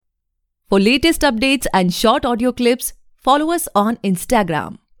For latest updates and short audio clips, follow us on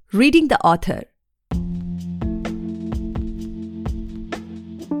Instagram, Reading the Author.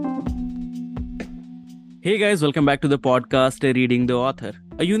 Hey guys, welcome back to the podcast Reading the Author,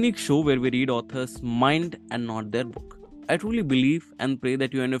 a unique show where we read authors' mind and not their book. I truly believe and pray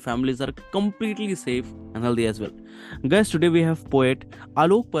that you and your families are completely safe and healthy as well. Guys, today we have poet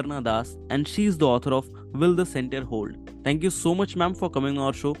Alokparna Das, and she is the author of Will the Center Hold. Thank you so much ma'am for coming on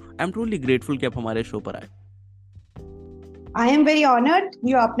our show. I'm truly grateful कि आप हमारे show पर आए. I am very honored.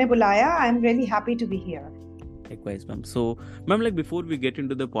 You आपने बुलाया. I'm really happy to be here. Likewise, ma'am. So, ma'am, before we get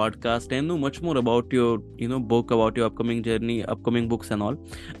into the podcast and know much more about your, book, about your upcoming journey, upcoming books and all,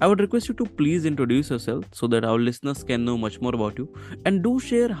 I would request you to please introduce yourself so that our listeners can know much more about you, and do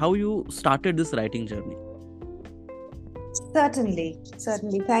share how you started this writing journey. Certainly.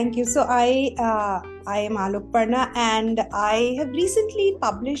 Thank you. So I am Alokparna, and I have recently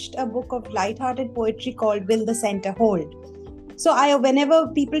published a book of light-hearted poetry called Will the Center Hold. So whenever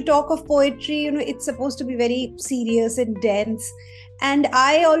people talk of poetry, it's supposed to be very serious and dense. And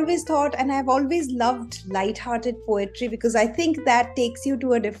I always thought, and I've always loved light-hearted poetry, because I think that takes you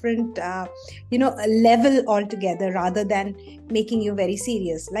to a different, level altogether, rather than making you very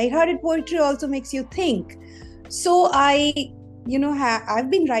serious. Light-hearted poetry also makes you think. So I've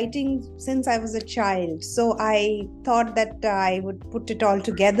been writing since I was a child. So I thought that I would put it all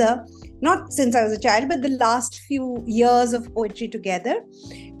together. Not since I was a child, but the last few years of poetry together.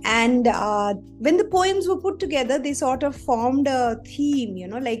 And when the poems were put together, they sort of formed a theme,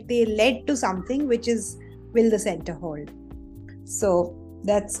 like they led to something, which is Will the Center Hold. So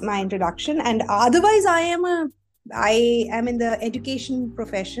that's my introduction. And otherwise, I am in the education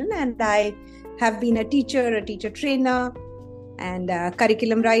profession, and I have been a teacher trainer, and a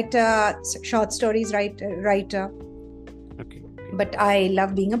curriculum writer, short stories writer. Okay. But I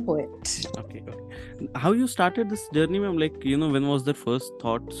love being a poet. Okay. How you started this journey, ma'am? When was the first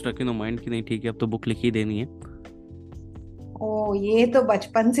thought struck in your mind कि नहीं ठीक है अब तो book लिख ही देनी है? Oh, ये तो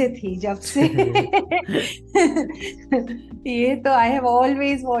बचपन से थी, जब से ये तो I have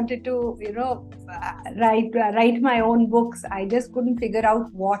always wanted to write my own books. I just couldn't figure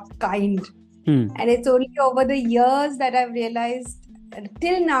out what kind. And it's only over the years that I've realized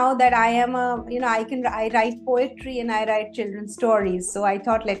till now that I am I write poetry and I write children's stories. So I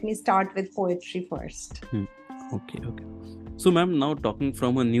thought, let me start with poetry first. Okay. So ma'am, now talking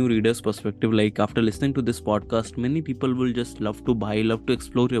from a new reader's perspective, after listening to this podcast, many people will just love to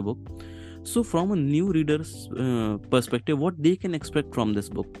explore your book. So from a new reader's perspective, what they can expect from this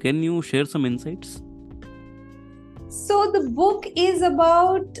book? Can you share some insights? So the book is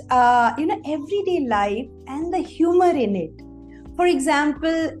about, everyday life and the humor in it. For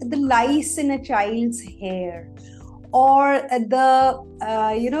example, the lice in a child's hair, or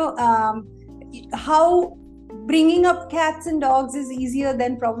how bringing up cats and dogs is easier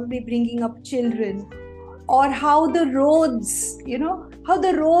than probably bringing up children, or how the roads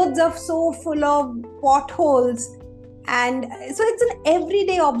are so full of potholes. And so it's an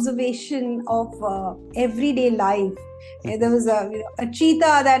everyday observation of everyday life. There was a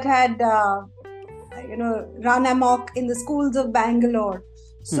cheetah that had run amok in the schools of Bangalore.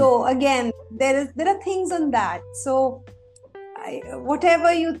 So again, there are things on that. So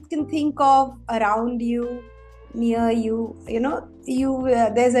whatever you can think of around you, near you,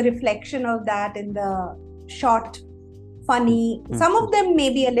 there's a reflection of that in the short, funny. Some of them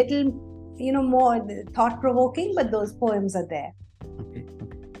may be a little more thought-provoking, but those poems are there. Okay.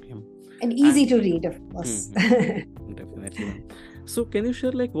 And easy to read, of course. Definitely. So can you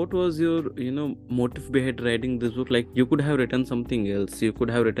share what was your motive behind writing this book? You could have written something else. You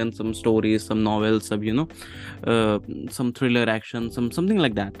could have written some stories, some novels, some thriller action, something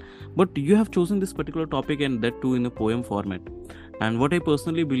like that. But you have chosen this particular topic, and that too in a poem format. And what I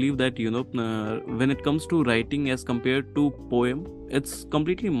personally believe that when it comes to writing as compared to poem, it's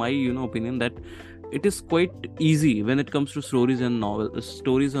completely my opinion that it is quite easy when it comes to stories and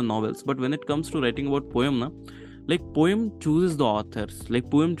novels. But when it comes to writing about poem, poem chooses the authors,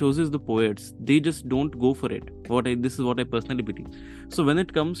 poem chooses the poets. They just don't go for it. This is what I personally believe. So when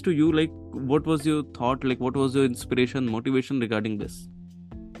it comes to you, what was your thought? What was your inspiration, motivation regarding this?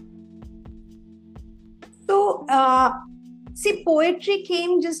 So, see, poetry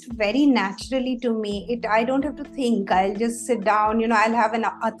came just very naturally to me. I don't have to think. I'll just sit down, I'll have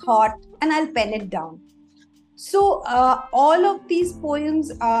a thought and I'll pen it down. So all of these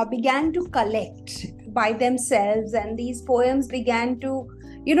poems began to collect by themselves, and these poems began to,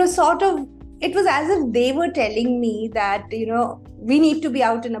 it was as if they were telling me that, we need to be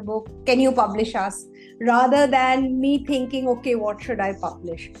out in a book. Can you publish us? Rather than me thinking, okay, what should I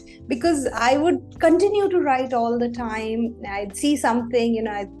publish? Because I would continue to write all the time. I'd see something, and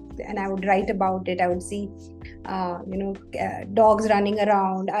I would write about it. I would see, dogs running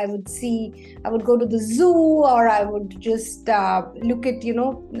around. I would go to the zoo, or I would just look at,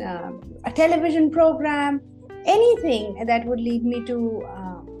 a television program, anything that would lead me to,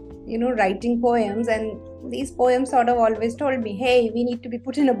 writing poems. And these poems sort of always told me, hey, we need to be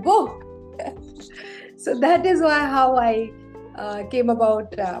put in a book. So that is how I came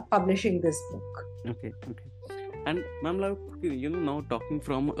about publishing this book. Okay. And ma'am, like, now talking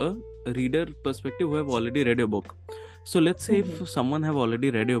from a reader perspective who have already read your book. So let's say if someone have already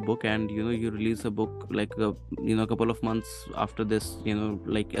read your book and you release a book like a couple of months after this,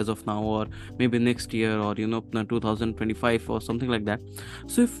 like as of now, or maybe next year, or 2025 or something like that.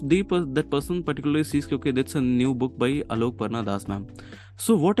 So if that person particularly sees, okay, that's a new book by Alokparna Das ma'am.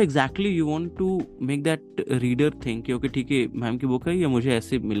 So what exactly you want to make that reader think कि okay ठीक है ma'am की book है या मुझे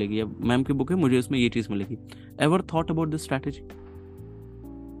ऐसे मिलेगी या मैम की बुक है मुझे इसमें ये चीज़ मिलेगी. Ever thought about this strategy?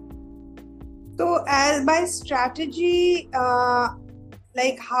 So as by strategy,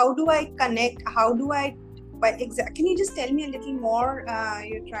 like how do I connect? Can you just tell me a little more?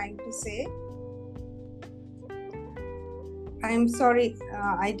 You're trying to say. I'm sorry,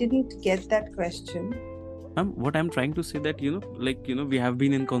 I didn't get that question. What I'm trying to say that we have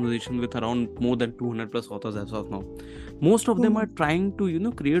been in conversation with around more than 200 plus authors as of now. Most of them are trying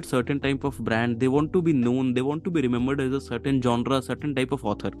to create certain type of brand. They want to be known. They want to be remembered as a certain genre, certain type of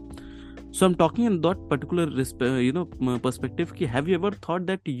author. So I'm talking in that particular perspective. Have you ever thought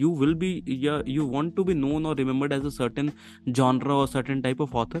that you want to be known or remembered as a certain genre or certain type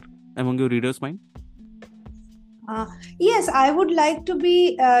of author among your readers' mind? Yes, I would like to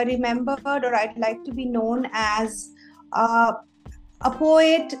be remembered, or I'd like to be known as a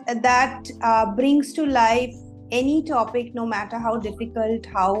poet that brings to life any topic, no matter how difficult,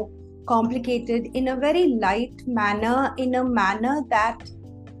 how complicated, in a very light manner, in a manner that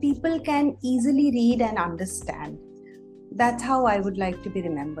people can easily read and understand. That's how I would like to be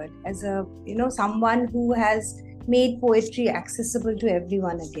remembered, as a someone who has made poetry accessible to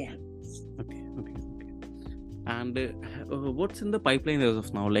everyone again. Okay. And what's in the pipeline as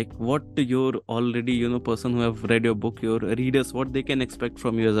of now? Like what your already person who have read your book, your readers, what they can expect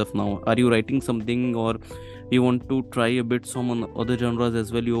from you as of now? Are you writing something, or you want to try a bit some on other genres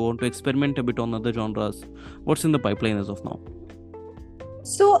as well? You want to experiment a bit on other genres? What's in the pipeline as of now?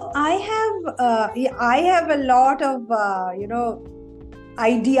 So I have a lot of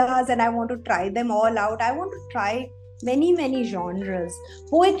ideas, and I want to try them all out. I want to try many genres.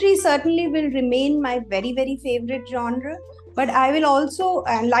 Poetry certainly will remain my very, very favorite genre, but I will also,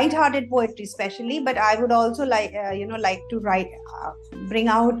 and light-hearted poetry especially, but I would also like to write, bring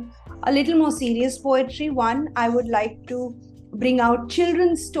out a little more serious poetry. I would like to bring out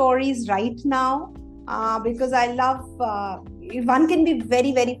children's stories right now, because I love, one can be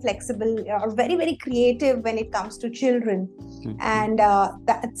very, very flexible or very, very creative when it comes to children. And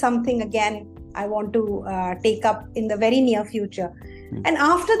that's something, again, I want to take up in the very near future. And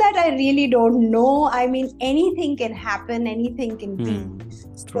after that, I really don't know. I mean, anything can happen, anything can be.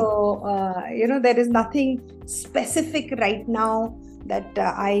 So, there is nothing specific right now that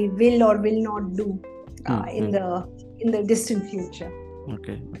I will or will not do in the distant future.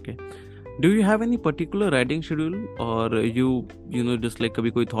 Okay. Do you have any particular writing schedule, or you just like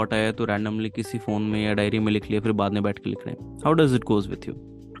कभी कोई thought आया तो randomly किसी phone में या diary में लिख लिया फिर बाद में बैठ के लिख रहे हैं? How does it goes with you?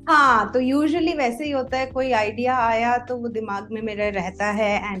 हाँ, तो यूजुअली वैसे ही होता है. कोई आइडिया आया तो वो दिमाग में मेरे रहता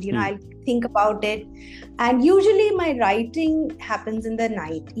है, and I think about it, and usually my writing happens in the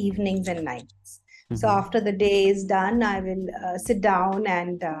night, evenings and nights. So after the day is done, I will sit down,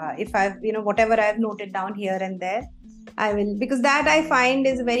 and if I've whatever I've noted down here and there, I will, because that I find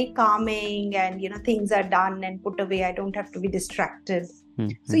is very calming, and things are done and put away. I don't have to be distracted.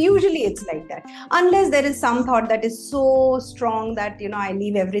 So usually it's like that, unless there is some thought that is so strong that I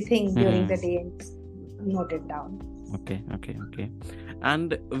leave everything during the day and note it down. Okay.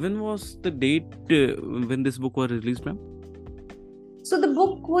 And when was the date when this book was released, ma'am? So the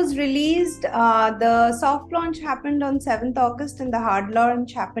book was released, the soft launch happened on 7th August and the hard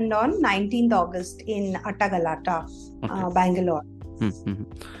launch happened on 19th August in Attagalata, Bangalore.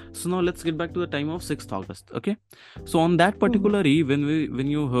 So now let's get back to the time of 6th August. Okay. So on that particular eve, when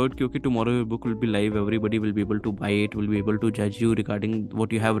you heard okay, tomorrow your book will be live, everybody will be able to buy it, will be able to judge you regarding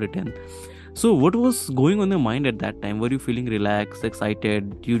what you have written. So what was going on your mind at that time? Were you feeling relaxed,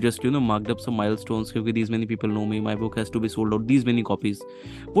 excited? You just marked up some milestones. Okay, these many people know me. My book has to be sold out. These many copies.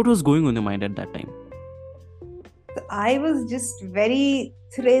 What was going on your mind at that time? I was just very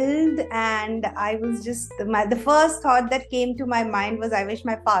thrilled, and I was just the first thought that came to my mind was, I wish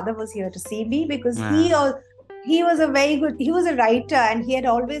my father was here to see me, because Ah. he was he was a writer, and he had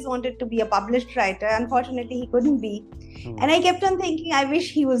always wanted to be a published writer. Unfortunately, he couldn't be, Oh. and I kept on thinking, I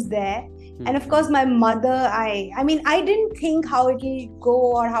wish he was there. And of course, Mhm. my mother, I mean, I didn't think how it'll go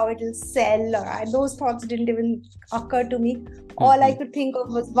or how it'll sell, or those thoughts didn't even occur to me. All I Mhm. could think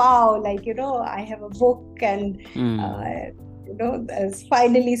of was, wow, like, I have a book, and Mm. there's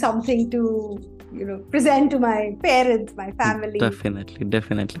finally something to, present to my parents, my family. Definitely,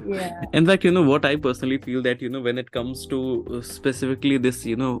 definitely. Yeah. In fact, what I personally feel that, when it comes to specifically this,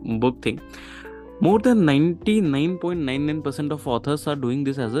 book thing, more than 99.99% of authors are doing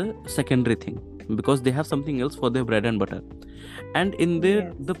this as a secondary thing because they have something else for their bread and butter. And in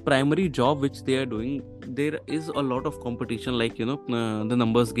Yes. the primary job which they are doing, there is a lot of competition, like, the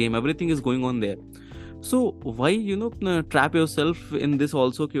numbers game, everything is going on there. So why, trap yourself in this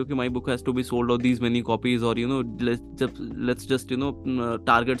also? Okay, my book has to be sold of these many copies, or let's just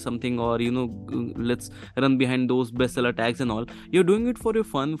target something, or let's run behind those bestseller tags and all. You're doing it for your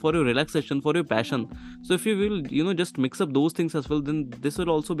fun, for your relaxation, for your passion. So if you will, just mix up those things as well, then this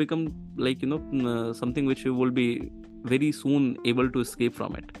will also become like, something which you will be very soon able to escape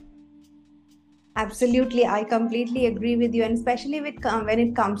from it. Absolutely, I completely agree with you, and especially when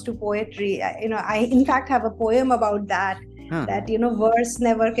it comes to poetry, I in fact have a poem about that. Huh. That verse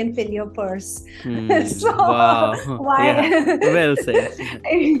never can fill your purse. So Wow. Yeah. why? Well said.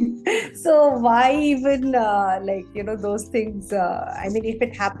 So why even like those things? I mean, if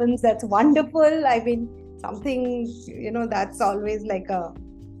it happens, that's wonderful. I mean, something that's always like a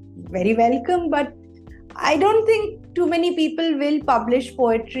very welcome, but I don't think too many people will publish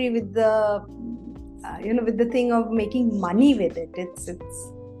poetry with the with the thing of making money with it. It's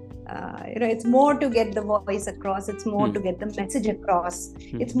more to get the voice across. It's more to get the message across.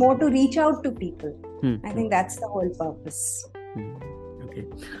 It's more to reach out to people. I think that's the whole purpose. Okay.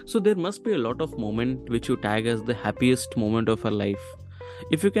 So there must be a lot of moment which you tag as the happiest moment of our life.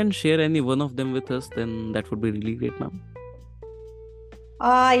 If you can share any one of them with us, then that would be really great, ma'am.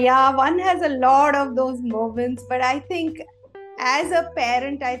 Yeah, one has a lot of those moments, but I think as a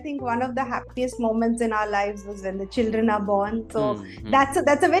parent, I think one of the happiest moments in our lives was when the children are born. So that's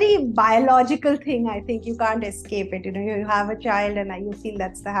a very biological thing. I think you can't escape it. You have a child, and you feel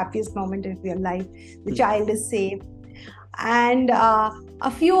that's the happiest moment of your life. The child is safe, and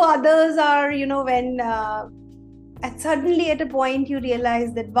a few others are when and suddenly at a point you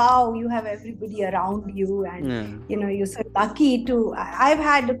realize that, wow, you have everybody around you, and you're so lucky to. I've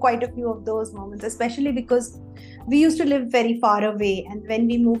had quite a few of those moments, especially because we used to live very far away, and when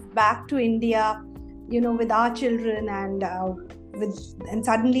we moved back to India, with our children, and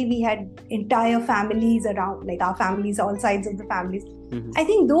suddenly we had entire families around, like our families, all sides of the families. I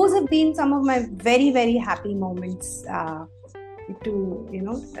think those have been some of my very, very happy moments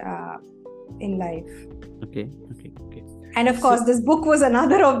in life. Okay. And of course, this book was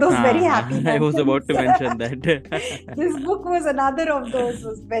another of those very happy moments. I was about to mention that. This book was another of those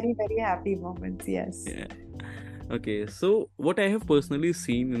very, very happy moments. Yes. Yeah. Okay. So what I have personally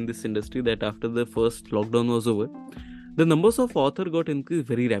seen in this industry, that after the first lockdown was over, the numbers of author got increased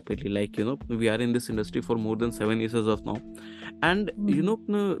very rapidly. Like, we are in this industry for more than 7 years as of now. And,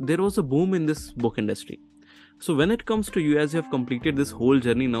 there was a boom in this book industry. So when it comes to you, as you have completed this whole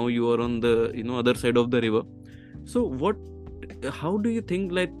journey, now you are on the, other side of the river. So how do you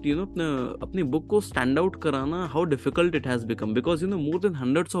think, like, apni book ko stand out karana, how difficult it has become? Because, more than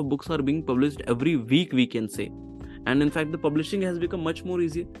hundreds of books are being published every week, we can say. And in fact, the publishing has become much more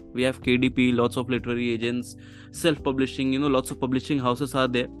easier. We have KDP, lots of literary agents, self-publishing, lots of publishing houses are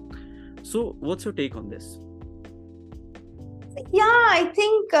there. So what's your take on this? Yeah, I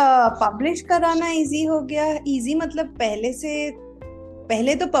think publish karana easy ho gaya. Easy matlab pehle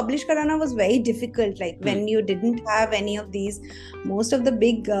to publish karana was very difficult. Like when you didn't have any of these, most of the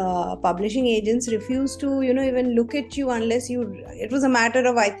big publishing agents refused to even look at you unless it was a matter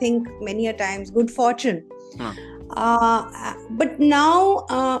of, I think, many a times good fortune. But now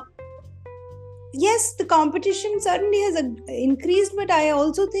yes, the competition certainly has increased, but I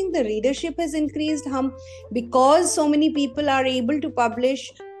also think the readership has increased. Because so many people are able to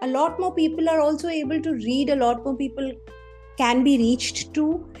publish, a lot more people are also able to read, a lot more people can be reached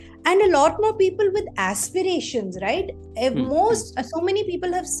to, and a lot more people with aspirations, right? So many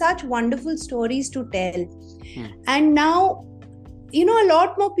people have such wonderful stories to tell. And now, a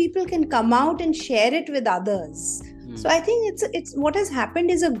lot more people can come out and share it with others. So I think it's what has happened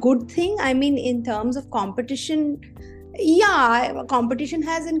is a good thing. I mean, in terms of competition, Yeah, competition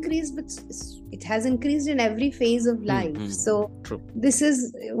has increased, but it has increased in every phase of life. So True. this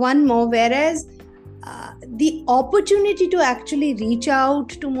is one more. Whereas the opportunity to actually reach out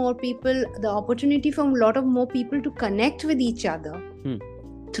to more people, the opportunity for a lot of more people to connect with each other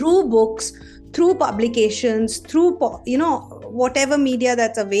through books, through publications, through whatever media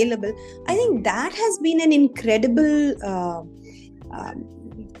that's available, I think that has been an incredible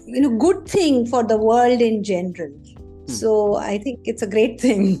good thing for the world in general. So I think it's a great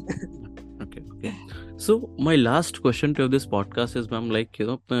thing. Okay. So my last question to this podcast is, ma'am, like,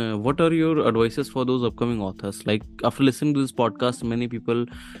 what are your advices for those upcoming authors? Like, after listening to this podcast, many people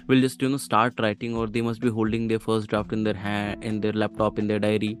will just, start writing, or they must be holding their first draft in their hand, in their laptop, in their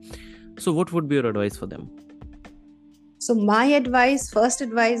diary. So what would be your advice for them? So my first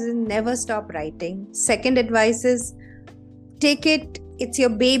advice is never stop writing. Second advice is take it. It's your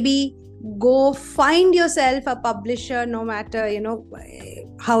baby. Go find yourself a publisher, no matter,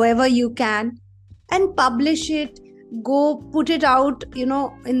 however you can, and publish it. Go put it out,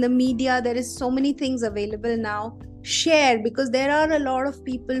 in the media. There is so many things available now. Share, because there are a lot of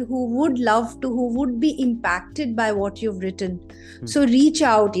people who would love to, who would be impacted by what you've written. So reach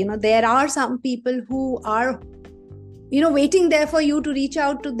out. There are some people who are, waiting there for you to reach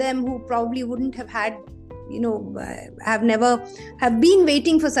out to them, who probably wouldn't have had, have been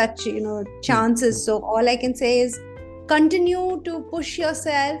waiting for such, chances. So all I can say is continue to push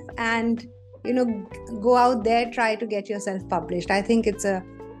yourself and, go out there, try to get yourself published. I think it's a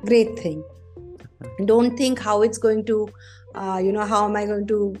great thing. Don't think how it's going to, how am I going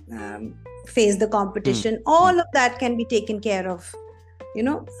to face the competition. All of that can be taken care of,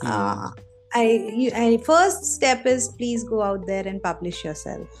 first step is please go out there and publish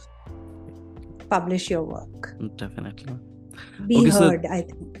yourself. Publish your work. Definitely. Be heard, I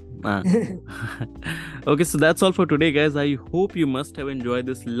think. Okay, so that's all for today, guys. I hope you must have enjoyed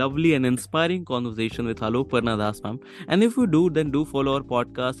this lovely and inspiring conversation with Alokparna Das, ma'am. And if you do, then do follow our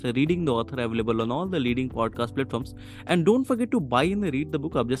podcast, Reading the Author, available on all the leading podcast platforms. And don't forget to buy and read the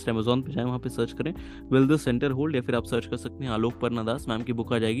book. आप just Amazon पे जाएं, वहाँ पे search करें Will the Center Hold, या फिर आप search कर सकते हैं आलोकपर्णा दास मैम की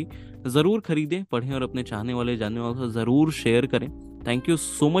बुक आ जाएगी. ज़रूर खरीदें, पढ़ें और अपने चाहने वाले, जानने वालों से ज़रूर शेयर करें. Thank you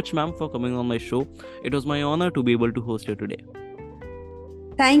so much, ma'am, for coming on my show. It was my honor to be able to host you today.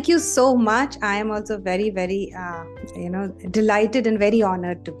 Thank you so much. I am also very, very, delighted and very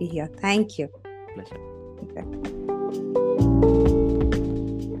honored to be here. Thank you. Pleasure. Okay.